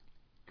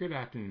Good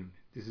afternoon.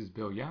 This is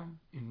Bill Young,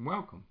 and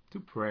welcome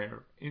to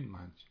Prayer in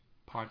Lunch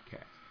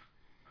podcast.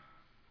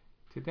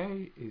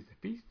 Today is the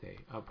feast day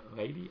of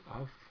Lady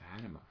of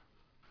Fatima,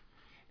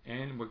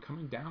 and we're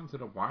coming down to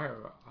the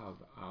wire of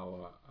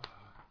our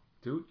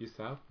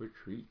do-it-yourself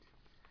retreat,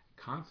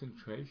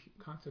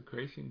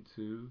 consecration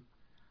to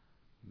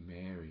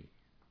Mary.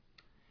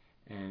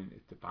 And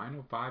it's the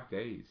final 5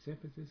 days,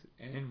 synthesis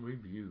and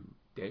review,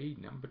 day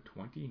number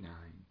 29,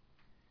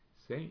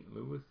 St.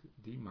 Louis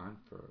de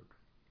Montfort.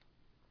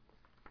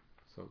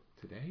 So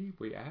today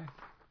we ask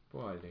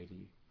for Our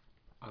Lady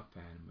of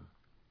Fatima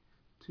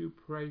to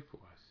pray for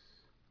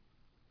us.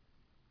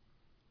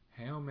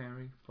 Hail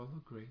Mary, full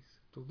of grace,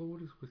 the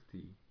Lord is with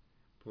thee.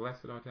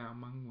 Blessed art thou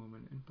among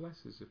women, and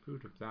blessed is the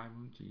fruit of thy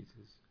womb,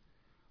 Jesus.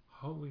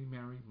 Holy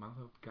Mary,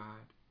 Mother of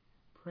God,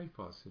 pray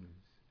for us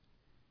sinners,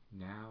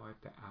 now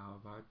at the hour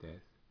of our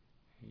death.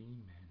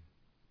 Amen.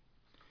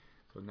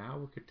 So now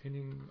we're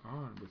continuing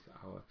on with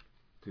our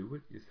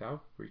do-it-yourself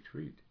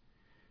retreat.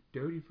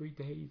 33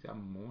 days of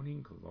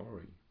morning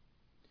glory.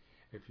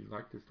 If you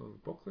like this little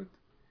booklet,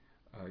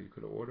 you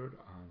could order it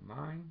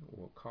online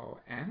or call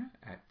Anna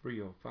at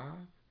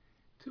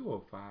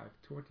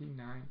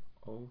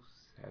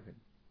 305-205-2907.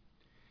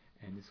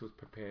 And this was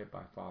prepared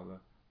by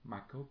Father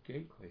Michael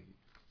Gately.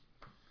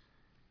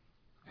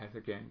 As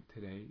again,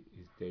 today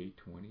is day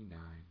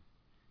 29,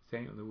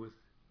 St. Louis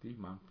de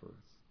Montfort.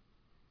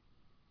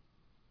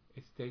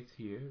 It states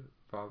here,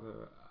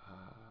 Father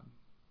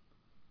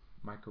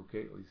Michael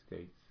Gately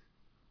states,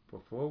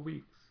 for 4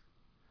 weeks,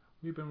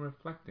 we've been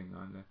reflecting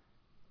on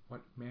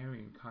what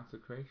Marian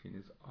consecration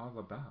is all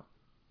about,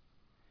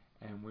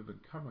 and we've been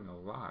covering a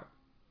lot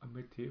of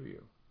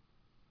material.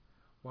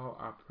 While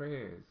our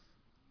prayers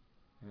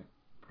and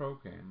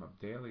program of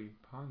daily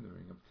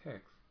pondering of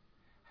text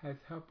has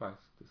helped us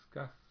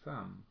discuss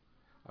some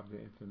of the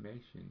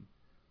information,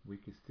 we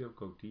can still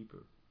go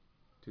deeper.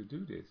 To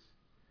do this,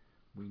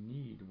 we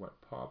need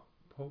what Pope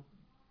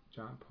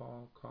John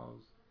Paul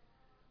calls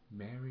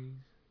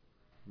Mary's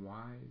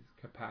wise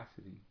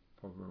capacity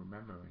for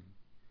remembering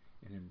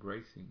and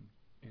embracing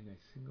in a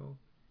single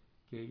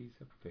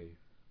gaze of faith.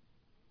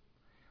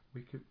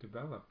 We could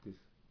develop this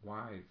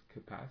wise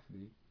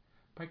capacity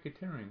by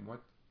considering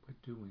what we're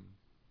doing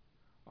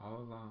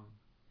all along,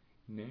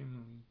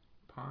 namely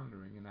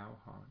pondering in our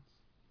hearts,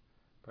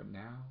 but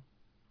now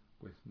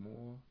with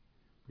more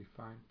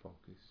refined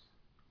focus.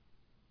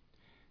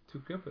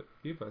 To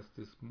give us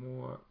this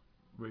more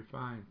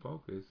refined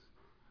focus,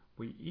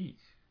 we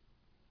each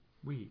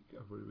week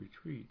of a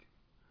retreat,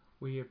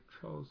 we have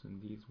chosen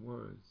these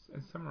words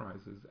and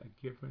summarizes a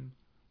given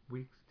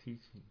week's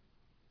teaching.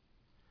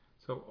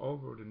 So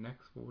over the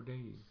next 4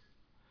 days,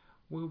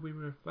 we'll be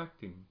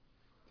reflecting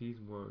these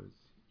words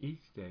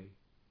each day,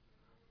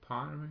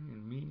 pondering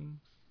and meaning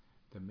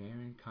the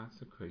Marian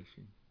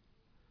consecration.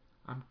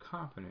 I'm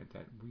confident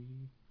that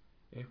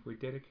if we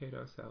dedicate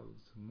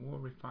ourselves to more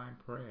refined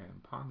prayer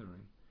and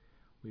pondering,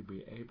 we'll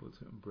be able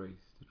to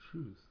embrace the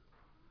truth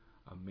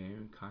of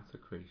Marian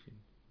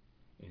consecration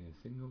in a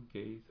single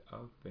gaze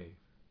of faith.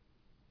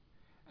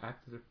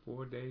 After the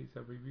 4 days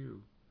of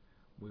review,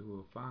 we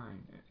will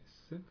find a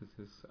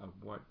synthesis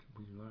of what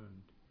we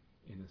learned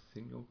in a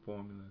single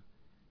formula,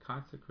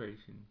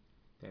 consecration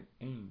that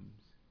aims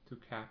to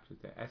capture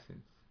the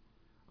essence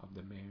of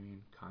the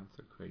Marian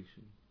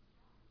consecration.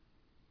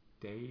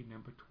 Day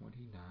number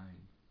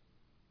 29,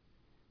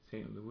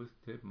 St. Louis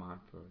de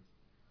Montfort.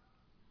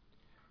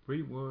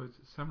 3 words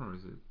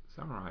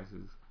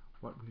summarizes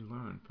what we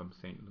learned from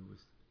St.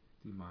 Louis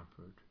de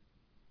Montfort.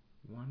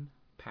 1.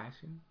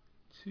 Passion.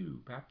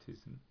 2.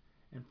 Baptism.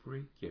 And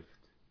 3.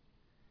 Gift.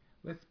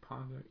 Let's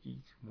ponder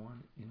each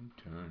one in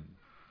turn.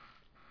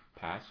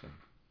 Passion.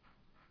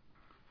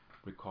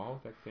 Recall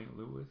that St.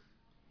 Louis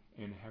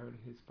inherited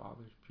his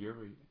father's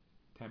fury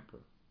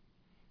temper.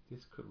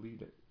 This could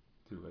lead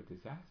to a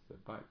disaster,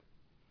 but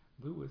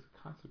Louis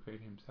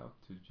consecrated himself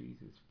to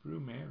Jesus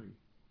through Mary.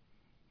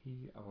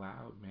 He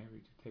allowed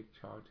Mary to take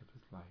charge of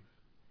his life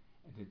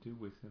and to do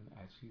with him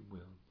as she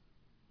willed.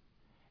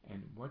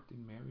 And what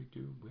did Mary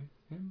do with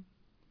him?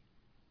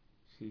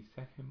 She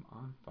set him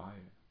on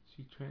fire.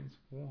 She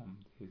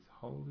transformed his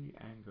holy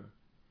anger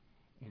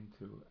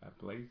into a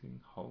blazing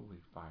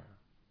holy fire.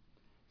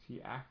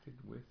 She acted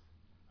with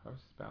her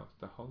spouse,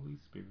 the Holy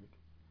Spirit,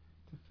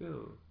 to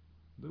fill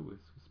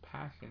Louis with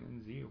passion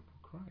and zeal for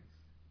Christ.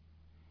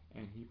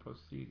 And he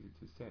proceeded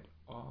to set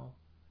all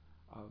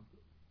of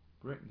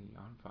Brittany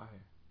on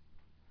fire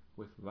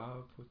with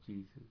love for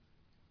Jesus,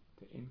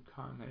 the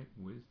incarnate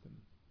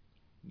wisdom.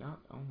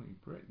 Not only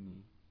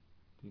Brittany,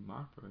 de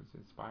Montfort's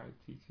inspired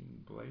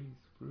teaching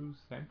blazed through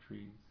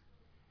centuries,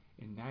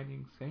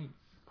 igniting saints,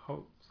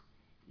 popes,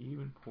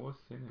 even poor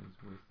sinners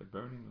with the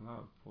burning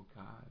love for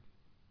God.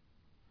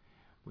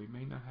 We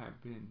may not have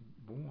been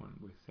born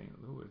with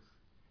St. Louis'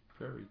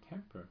 fiery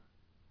temper,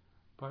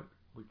 but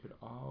we could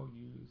all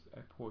use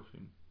a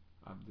portion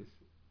of this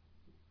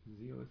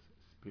zealous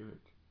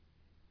spirit.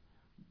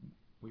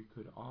 We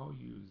could all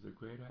use the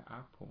greater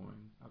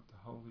outpouring of the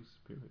Holy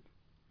Spirit,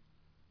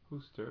 who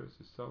stirs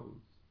the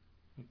souls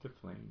into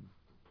flame.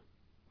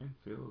 and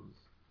fills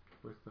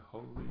with the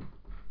Holy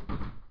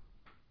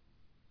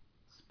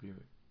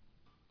Spirit,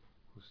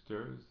 who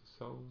stirs the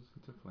souls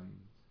into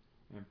flames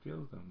and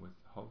fills them with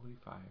holy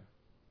fire.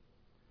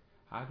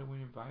 How do we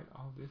invite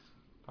all this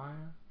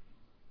fire?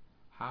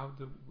 How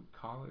do we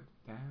call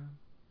it down?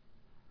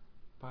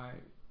 By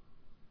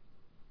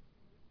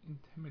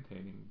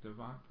intimidating the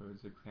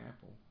Montfort's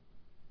example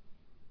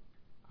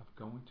of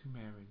going to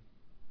Mary,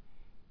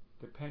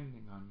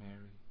 depending on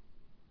Mary,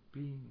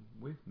 being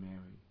with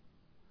Mary.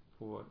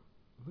 For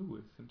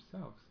Lewis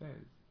himself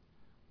says,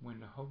 when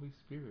the Holy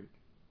Spirit,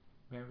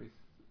 Mary's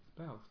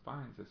spouse,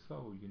 finds a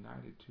soul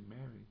united to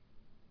Mary,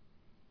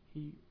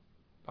 he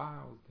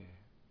bows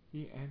there,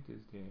 he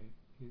enters there,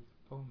 his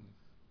fullness.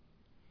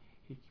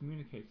 He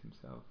communicates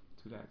himself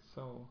to that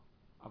soul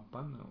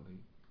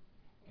abundantly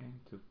and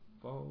to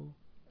full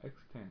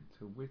extent,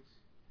 to which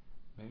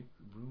makes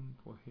room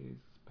for his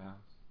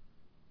spouse.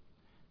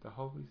 The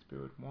Holy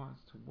Spirit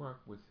wants to work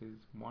with his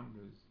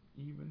wonders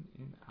even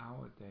in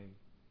our day.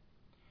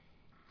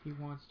 He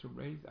wants to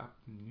raise up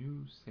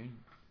new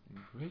saints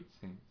and great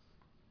saints.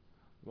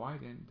 Why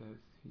then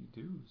does he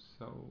do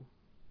so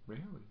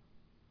rarely?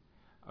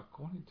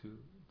 According to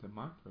de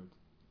Montfort,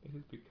 it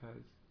is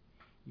because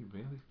he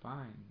rarely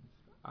finds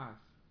us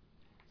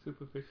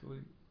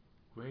superficially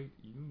great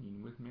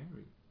union with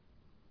Mary.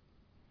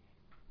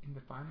 In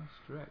the final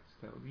stretch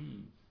that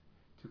leads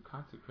to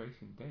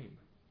Consecration Day,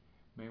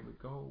 may we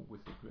go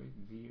with a great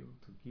zeal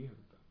to give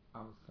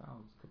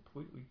ourselves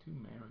completely to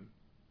Mary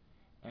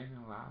and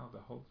allow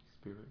the Holy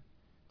Spirit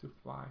to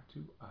fly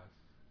to us,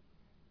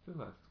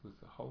 fill us with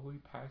the holy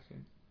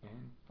passion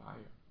and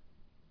fire.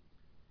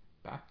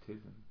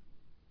 Baptism.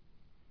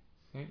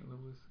 St.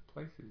 Louis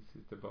places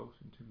his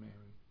devotion to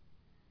Mary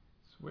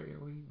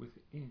squarely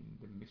within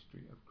the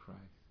mystery of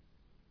Christ.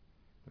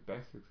 The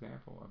best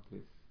example of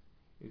this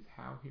is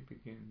how he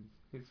begins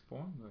his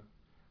formula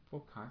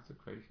for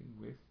consecration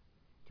with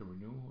the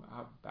renewal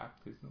of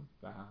baptismal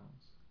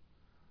vows.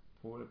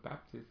 For the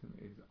baptism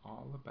is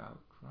all about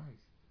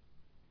Christ.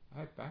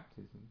 At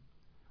baptism,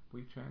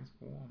 we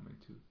transform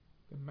into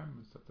the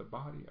members of the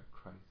body of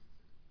Christ,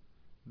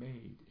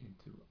 made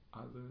into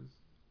others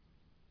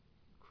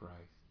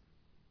Christ.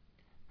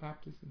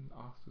 Baptism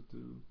also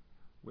do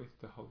with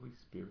the Holy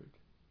Spirit.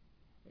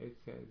 It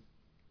says,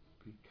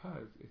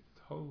 because it's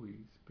the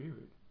Holy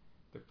Spirit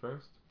the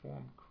first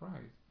formed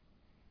Christ,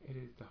 it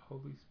is the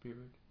Holy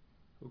Spirit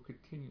who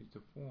continues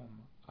to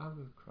form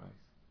other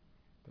Christ,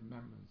 the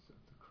members of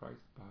the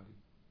Christ body,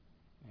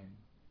 and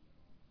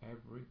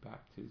every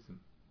baptism.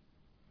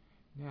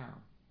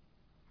 Now,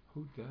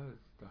 who does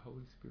the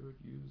Holy Spirit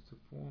use to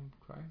form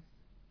Christ?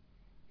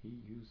 He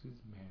uses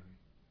Mary,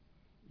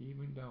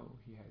 even though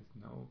he has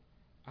no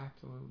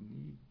absolute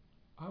need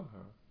of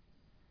her.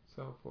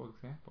 So, for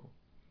example,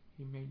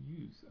 he may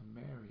use a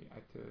Mary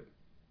at the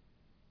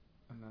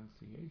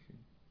Annunciation,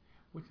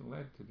 which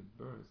led to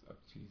the birth of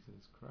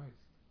Jesus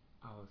Christ,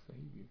 our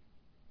Savior.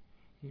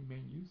 He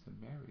may use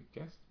a Mary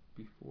just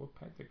before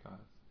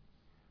Pentecost,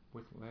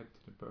 which led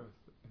to the birth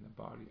in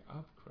the body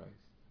of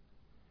Christ,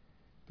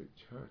 the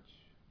church.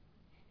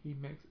 He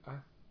makes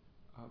us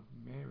of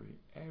Mary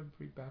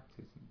every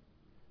baptism,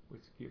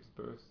 which gives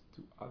birth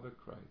to other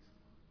Christ,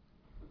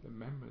 the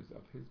members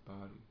of his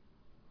body.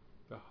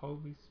 The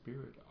Holy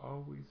Spirit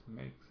always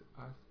makes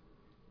us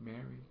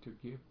Mary to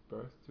give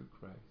birth to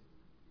Christ,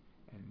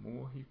 and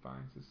more he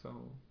finds a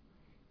soul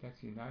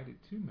that's united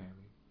to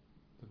Mary,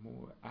 the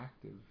more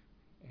active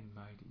and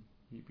mighty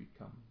he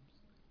becomes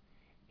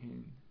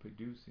in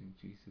producing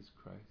Jesus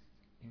Christ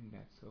in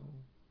that soul,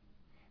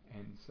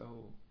 and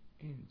soul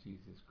in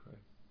Jesus Christ.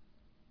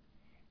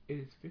 It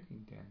is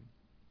fitting then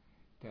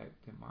that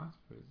de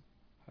Montfort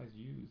has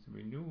used the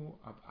renewal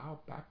of our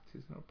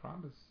baptismal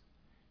promise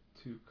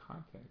to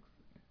context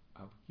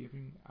of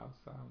giving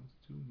ourselves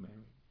to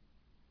Mary,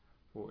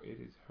 for it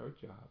is her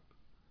job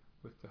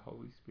with the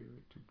Holy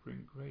Spirit to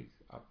bring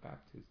grace of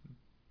baptism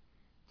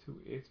to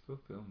its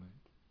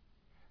fulfillment.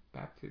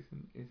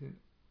 Baptism isn't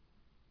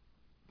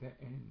the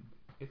end,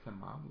 it's a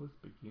marvelous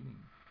beginning.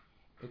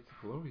 It's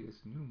a glorious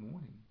new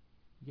morning.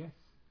 Yes,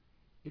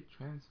 it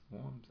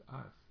transforms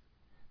us,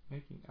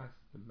 making us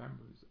the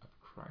members of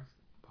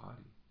Christ's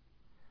body.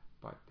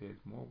 But there's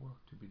more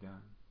work to be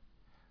done.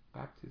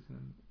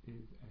 Baptism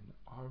is an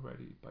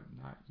already but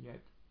not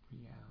yet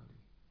reality.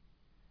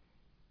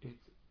 It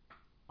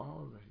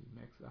already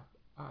makes up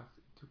us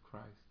into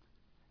Christ,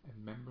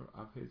 a member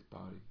of his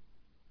body,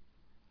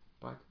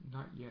 but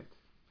not yet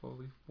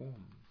fully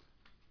formed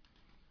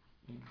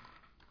in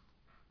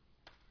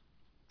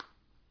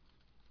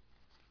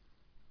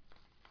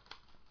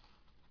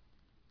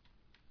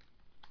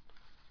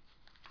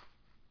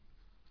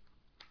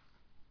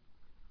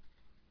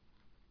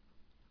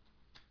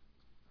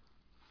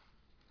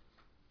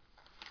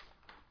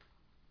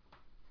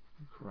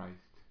Christ.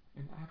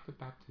 And after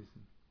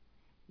baptism,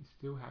 you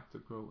still have to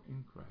grow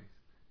in Christ.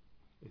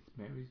 It's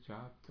Mary's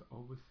job to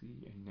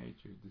oversee and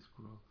nurture this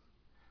growth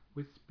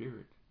with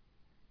spirit.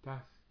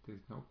 Thus,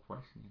 there's no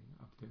questioning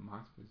of de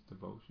Montfort's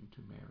devotion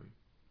to Mary,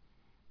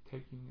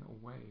 taking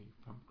away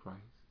from Christ.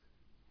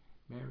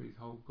 Mary's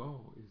whole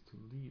goal is to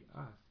lead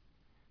us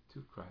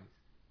to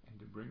Christ and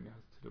to bring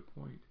us to the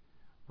point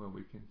where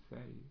we can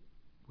say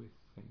with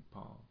St.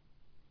 Paul,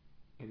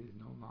 it is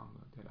no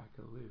longer that I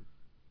can live,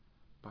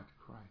 but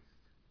Christ.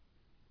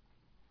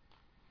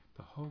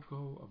 The whole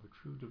goal of a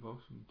true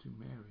devotion to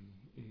Mary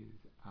is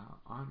our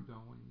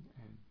ongoing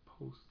and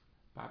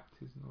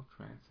post-baptismal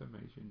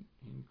transformation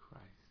in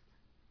Christ.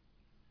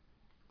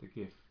 The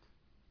gift.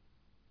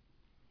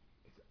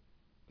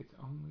 It's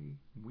only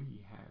we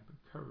have the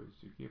courage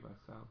to give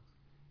ourselves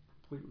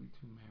completely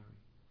to Mary.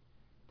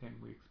 Then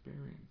we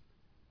experience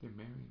the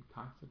Marian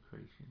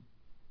consecration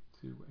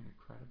to an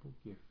incredible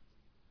gift.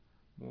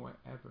 More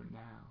ever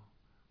now,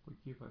 we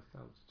give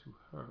ourselves to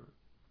her,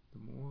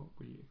 the more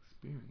we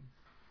experience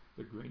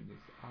the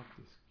greatness of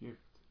this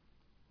gift.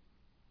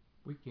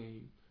 We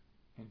gave,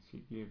 and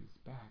she gives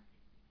back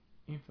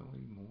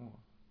infinitely more.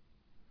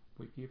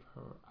 We give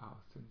her our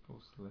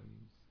sinful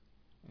slaves,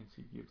 and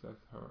she gives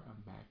us her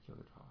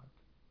immaculate heart.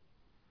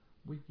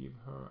 We give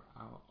her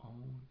our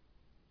own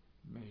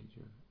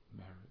major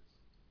merits,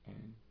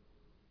 and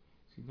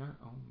she not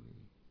only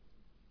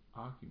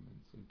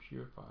arguments and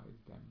purifies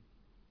them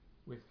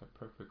with her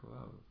perfect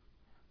love,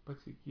 but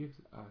she gives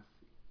us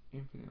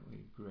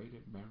infinitely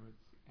greater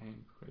merits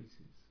and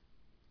graces.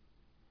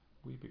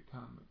 We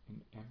become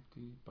an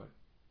empty, but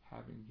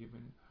having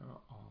given her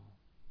all,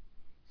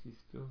 she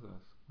fills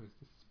us with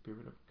the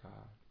Spirit of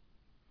God.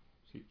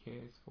 She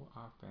cares for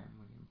our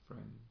family and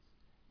friends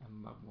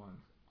and loved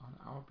ones on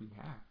our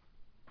behalf,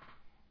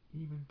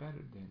 even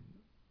better than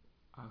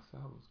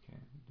ourselves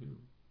can do.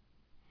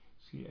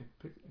 She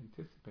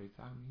anticipates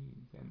our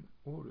needs and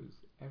orders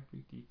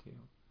every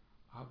detail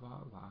of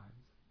our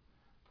lives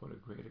for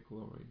the greater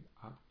glory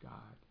of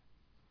God.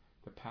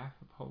 The path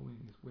of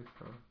holiness with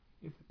her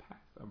is a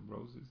path of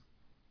roses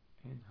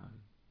and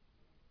honey,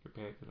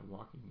 compared to the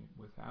walking it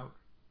without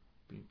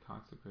being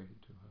consecrated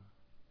to her.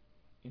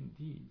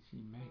 Indeed, she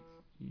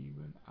makes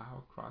even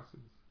our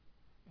crosses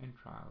and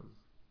trials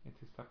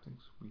into something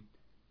sweet.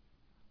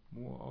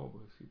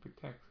 Moreover, she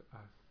protects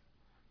us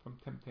from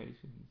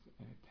temptations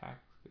and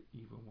attacks the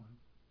evil one.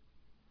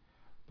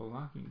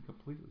 Belonging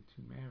completely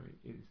to Mary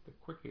is the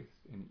quickest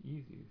and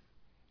easiest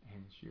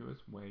and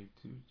surest way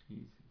to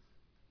Jesus.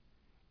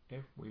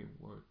 If we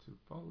were to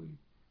fully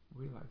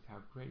realize how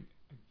great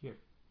a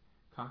gift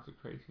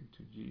consecration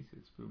to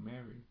Jesus through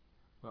Mary,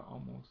 we'll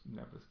almost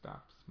never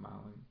stop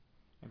smiling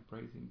and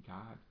praising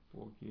God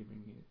for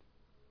giving it.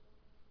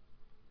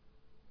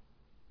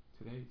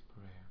 Today's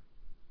prayer.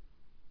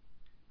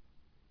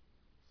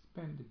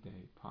 Spend the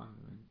day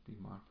pondering de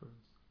Montfort's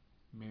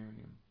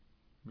Miriam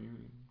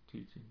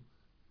teachings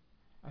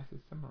as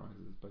it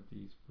summarizes but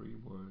these 3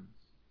 words: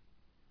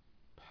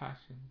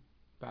 passion,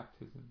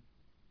 baptism,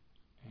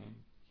 and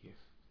gift.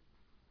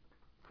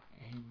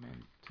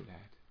 Amen to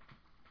that.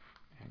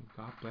 And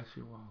God bless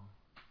you all.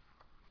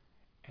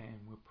 And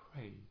we'll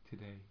pray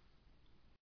today